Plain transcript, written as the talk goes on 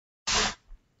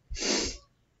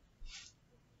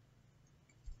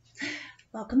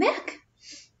Welcome back.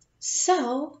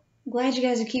 So glad you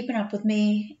guys are keeping up with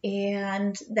me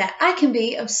and that I can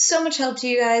be of so much help to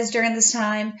you guys during this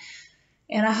time.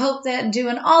 And I hope that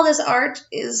doing all this art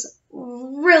is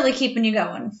really keeping you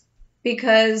going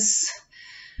because,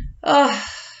 oh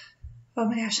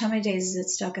my gosh, how many days is it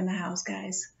stuck in the house,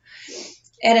 guys?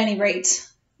 At any rate,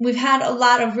 we've had a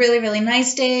lot of really, really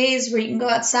nice days where you can go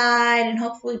outside and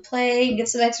hopefully play and get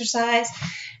some exercise.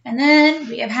 And then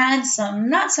we have had some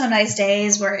not so nice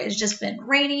days where it's just been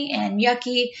rainy and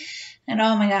yucky. And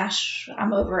oh my gosh,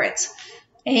 I'm over it.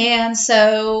 And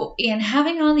so in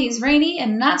having all these rainy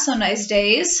and not so nice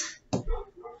days, how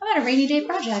about a rainy day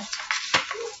project?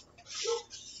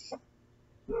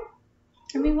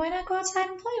 I mean, why not go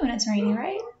outside and play when it's rainy,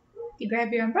 right? You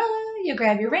grab your umbrella, you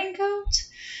grab your raincoat.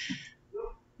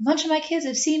 A bunch of my kids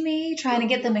have seen me trying to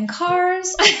get them in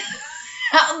cars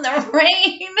out in the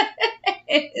rain.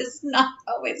 It is not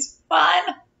always fun.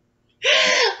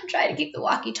 I'm trying to keep the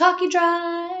walkie-talkie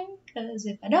dry, because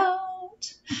if I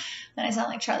don't, then I sound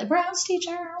like Charlie Brown's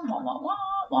teacher. Wah, wah, wah,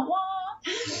 wah, wah.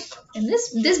 And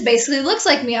this basically looks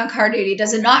like me on car duty,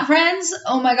 does it not, friends?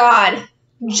 Oh my God,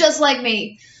 just like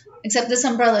me. Except this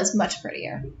umbrella is much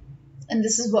prettier. And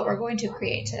this is what we're going to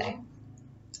create today.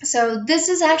 So this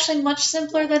is actually much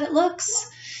simpler than it looks.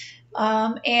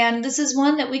 And this is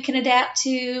one that we can adapt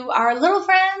to our little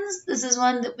friends. This is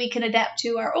one that we can adapt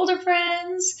to our older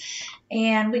friends.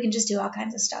 And we can just do all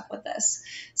kinds of stuff with this.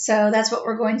 So that's what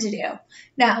we're going to do.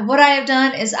 Now, what I have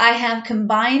done is I have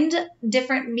combined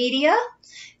different media.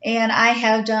 And I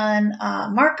have done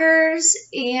markers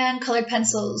and colored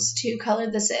pencils to color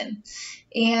this in.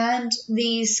 And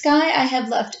the sky I have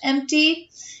left empty.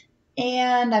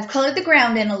 And I've colored the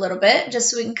ground in a little bit just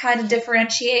so we can kind of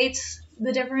differentiate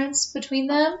the difference between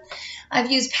them.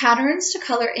 I've used patterns to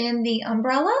color in the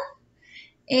umbrella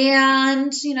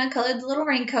and, you know, colored the little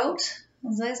raincoat.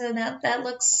 As I said,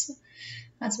 that's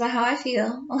about how I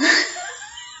feel.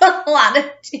 A lot of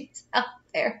detail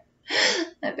there.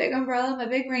 My big umbrella, my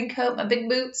big raincoat, my big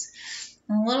boots,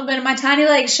 and a little bit of my tiny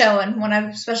legs showing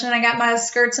especially when I got my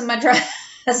skirts and my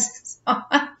dress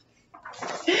on.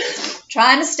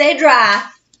 Trying to stay dry.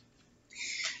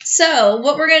 So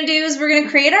what we're going to do is we're going to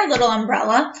create our little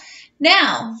umbrella.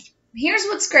 Now, here's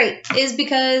what's great is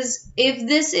because if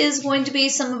this is going to be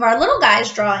some of our little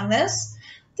guys drawing this,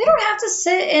 they don't have to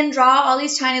sit and draw all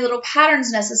these tiny little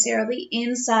patterns necessarily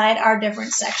inside our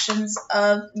different sections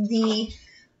of the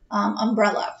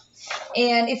umbrella.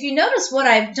 And if you notice what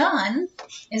I've done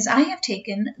is I have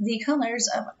taken the colors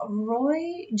of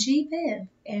ROY G BIV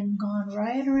and gone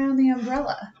right around the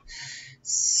umbrella.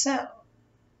 So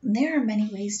there are many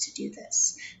ways to do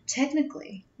this.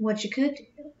 Technically, what you could do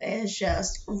is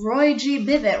just ROY G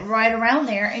BIV it right around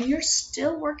there, and you're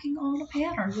still working on the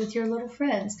patterns with your little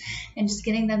friends and just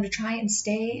getting them to try and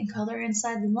stay and color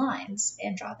inside the lines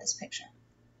and draw this picture.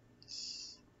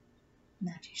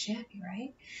 Not too shabby,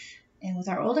 right? And with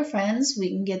our older friends, we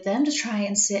can get them to try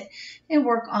and sit and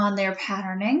work on their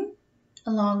patterning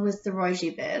along with the ROY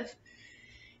G BIV.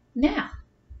 Now,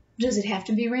 does it have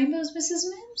to be rainbows, Mrs.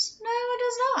 Mims? No, it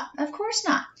does not. Of course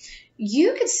not.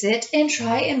 You could sit and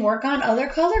try and work on other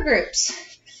color groups.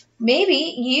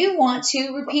 Maybe you want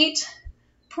to repeat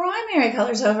primary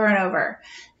colors over and over,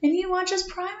 and you want just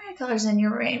primary colors in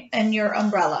your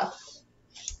umbrella.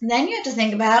 Then you have to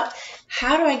think about,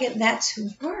 how do I get that to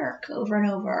work over and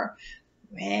over?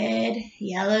 Red,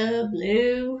 yellow,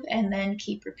 blue, and then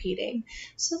keep repeating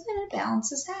so that it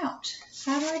balances out.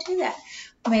 How do I do that?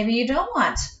 Maybe you don't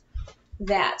want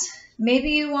that.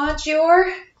 Maybe you want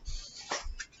your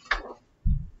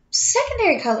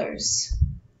secondary colors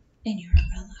in your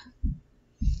umbrella.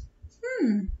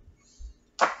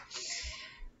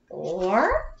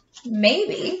 Or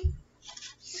maybe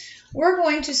we're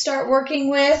going to start working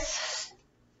with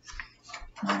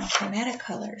monochromatic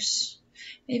colors.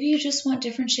 Maybe you just want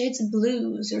different shades of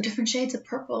blues or different shades of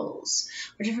purples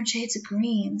or different shades of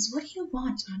greens. What do you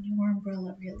want on your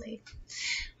umbrella, really?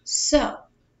 So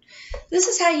this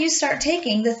is how you start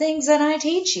taking the things that I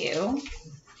teach you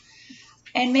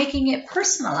and making it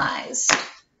personalized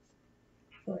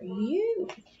for you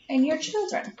and your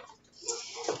children.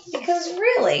 Because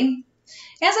really,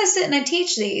 as I sit and I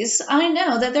teach these, I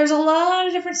know that there's a lot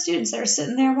of different students that are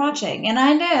sitting there watching. And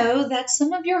I know that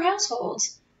some of your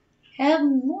households have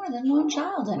more than one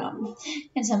child in them.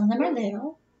 And some of them are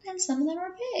little and some of them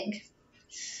are big.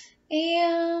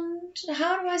 And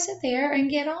how do I sit there and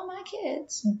get all my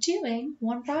kids doing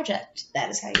one project? That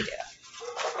is how you do it.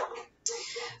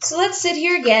 So let's sit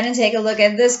here again and take a look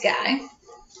at this guy.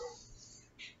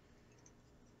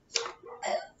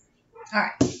 All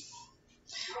right.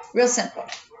 Real simple.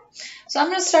 So I'm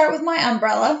going to start with my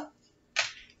umbrella.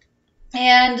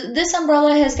 And this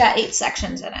umbrella has got 8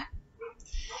 sections in it.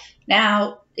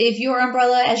 Now, if your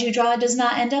umbrella as you draw it does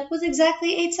not end up with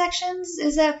exactly 8 sections,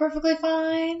 is that perfectly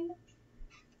fine?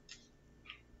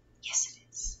 Yes, it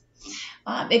is.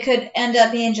 It could end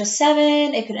up being just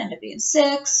 7. It could end up being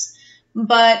 6.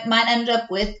 But mine ended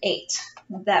up with 8.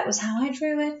 That was how I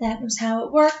drew it. That was how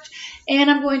it worked.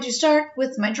 And I'm going to start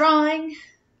with my drawing.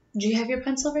 Do you have your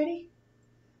pencil ready?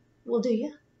 Well, do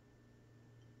you?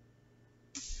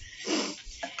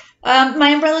 My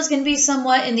umbrella is going to be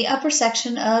somewhat in the upper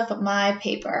section of my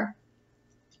paper.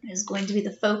 It is going to be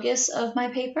the focus of my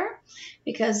paper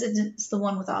because it's the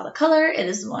one with all the color. It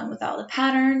is the one with all the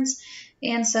patterns.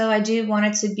 And so I do want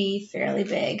it to be fairly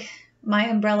big. My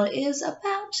umbrella is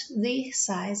about the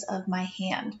size of my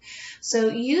hand. So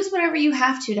use whatever you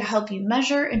have to help you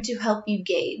measure and to help you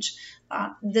gauge.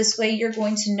 This way you're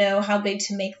going to know how big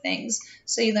to make things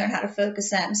so you learn how to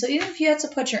focus them. So even if you have to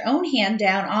put your own hand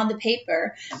down on the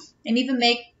paper and even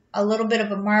make a little bit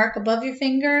of a mark above your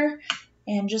finger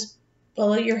and just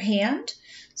below your hand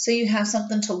so you have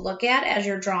something to look at as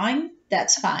you're drawing,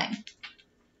 that's fine.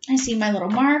 I see my little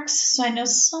marks, so I know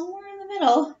somewhere in the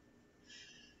middle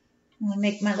I'm going to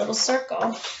make my little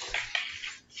circle.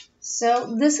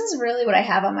 So this is really what I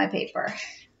have on my paper.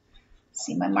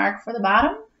 See my mark for the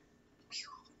bottom?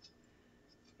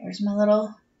 There's my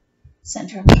little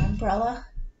center of my umbrella.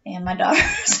 And my daughter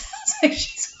sounds like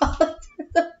she's falling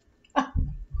through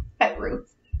my roof.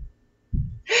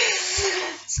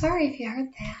 Sorry if you heard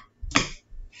that.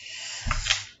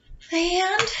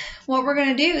 And what we're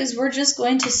going to do is we're just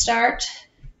going to start,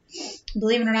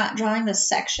 believe it or not, drawing the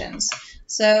sections.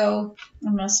 So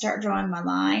I'm going to start drawing my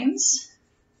lines.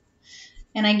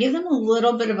 And I give them a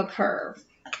little bit of a curve.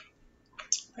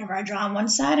 Whenever I draw on one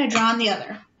side, I draw on the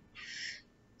other.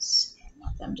 So I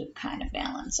want them to kind of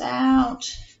balance out.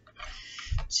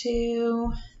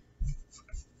 2,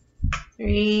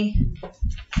 3.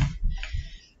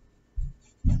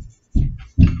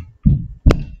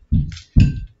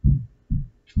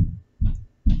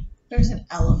 There's an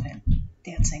elephant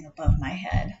dancing above my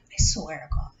head. I swear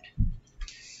to God.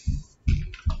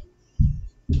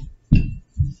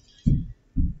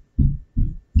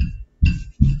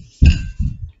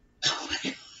 Oh my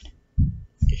God.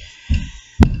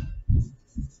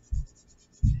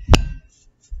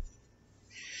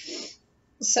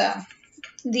 So,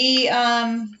 the,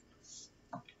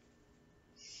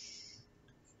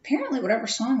 apparently whatever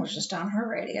song was just on her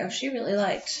radio, she really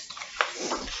liked.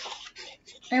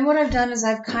 And what I've done is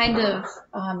I've kind of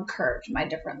curved my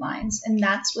different lines, and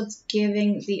that's what's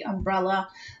giving the umbrella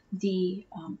the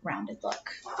rounded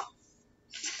look.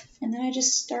 And then I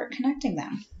just start connecting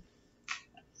them.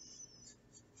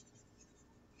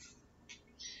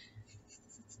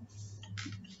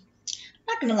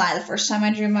 Not gonna lie, the first time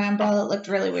I drew my umbrella, it looked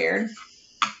really weird.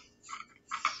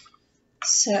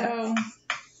 So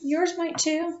yours might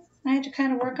too. I had to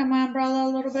kind of work on my umbrella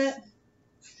a little bit.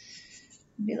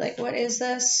 Be like, what is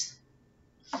this?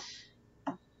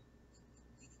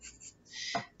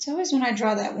 It's always when I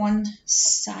draw that one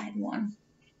side one.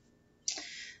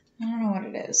 I don't know what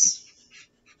it is.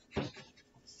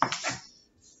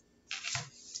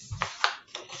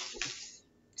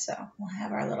 So we'll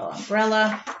have our little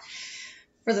umbrella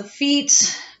for the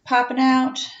feet popping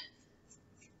out.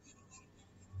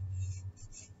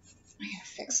 I gotta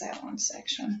fix that one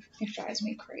section. It drives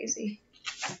me crazy.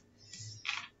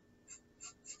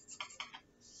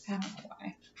 I don't know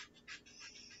why.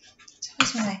 It's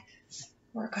always when I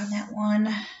work on that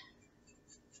one.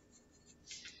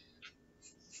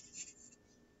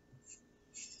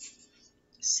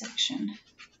 Section.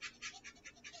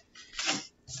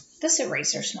 This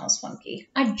eraser smells funky.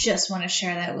 I just want to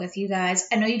share that with you guys.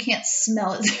 I know you can't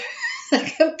smell it through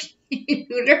the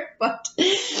computer, but...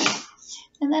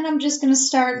 And then I'm just going to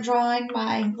start drawing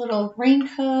my little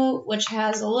raincoat, which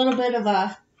has a little bit of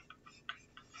a...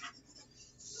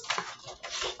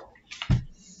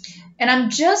 And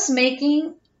I'm just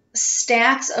making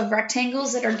stacks of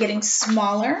rectangles that are getting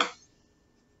smaller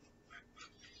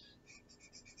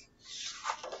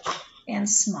and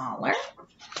smaller.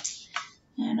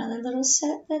 And another little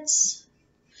set that's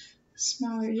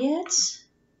smaller yet.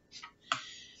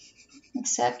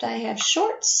 Except I have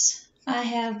shorts, I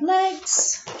have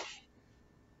legs,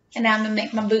 and now I'm going to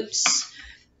make my boots.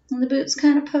 And the boots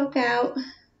kind of poke out.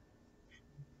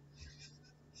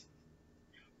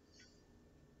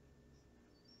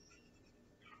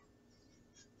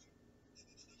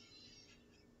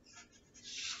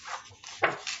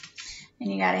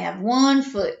 And you got to have one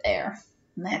foot there,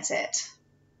 and that's it.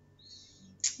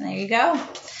 There you go.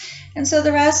 And so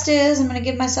the rest is I'm going to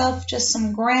give myself just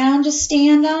some ground to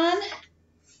stand on.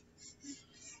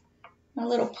 A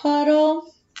little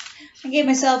puddle. I gave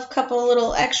myself a couple of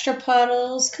little extra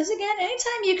puddles because, again,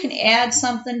 anytime you can add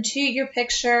something to your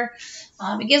picture,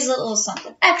 it gives it a little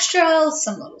something extra,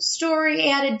 some little story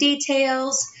added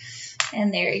details,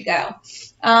 and there you go.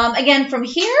 Again, from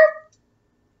here,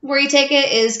 where you take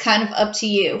it is kind of up to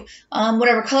you.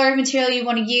 Whatever coloring material you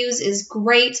want to use is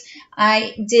great.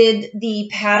 I did the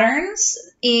patterns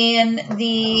in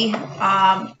the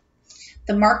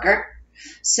marker.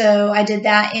 So I did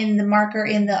that in the marker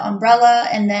in the umbrella,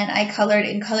 and then I colored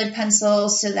in colored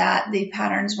pencils so that the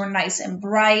patterns were nice and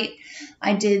bright.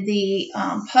 I did the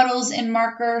puddles in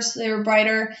marker so they were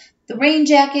brighter. The rain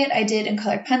jacket I did in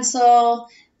colored pencil,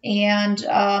 and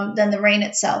then the rain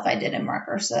itself I did in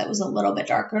marker, so that was a little bit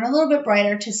darker and a little bit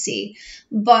brighter to see.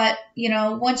 But, you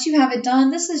know, once you have it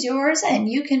done, this is yours, and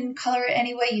you can color it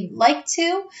any way you'd like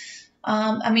to.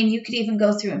 I mean, you could even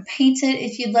go through and paint it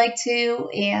if you'd like to,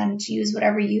 and use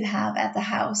whatever you have at the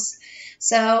house.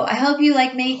 So I hope you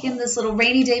like making this little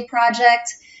rainy day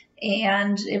project,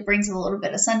 and it brings a little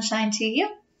bit of sunshine to you.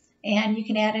 And you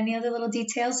can add any other little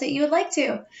details that you would like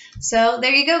to. So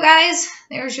there you go, guys.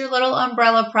 There's your little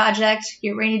umbrella project,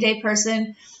 your rainy day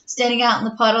person standing out in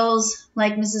the puddles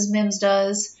like Mrs. Mims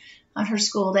does on her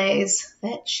school days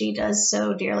that she does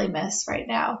so dearly miss right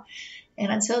now.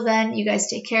 And until then, you guys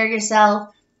take care of yourself.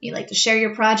 If you'd like to share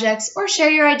your projects or share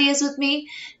your ideas with me,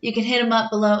 you can hit them up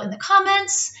below in the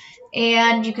comments.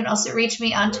 And you can also reach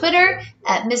me on Twitter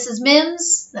at Mrs.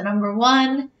 Mims, the number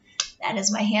 1. That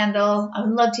is my handle. I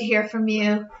would love to hear from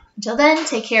you. Until then,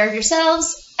 take care of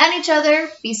yourselves and each other.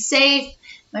 Be safe.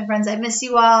 My friends, I miss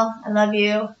you all. I love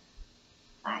you.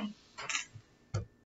 Bye.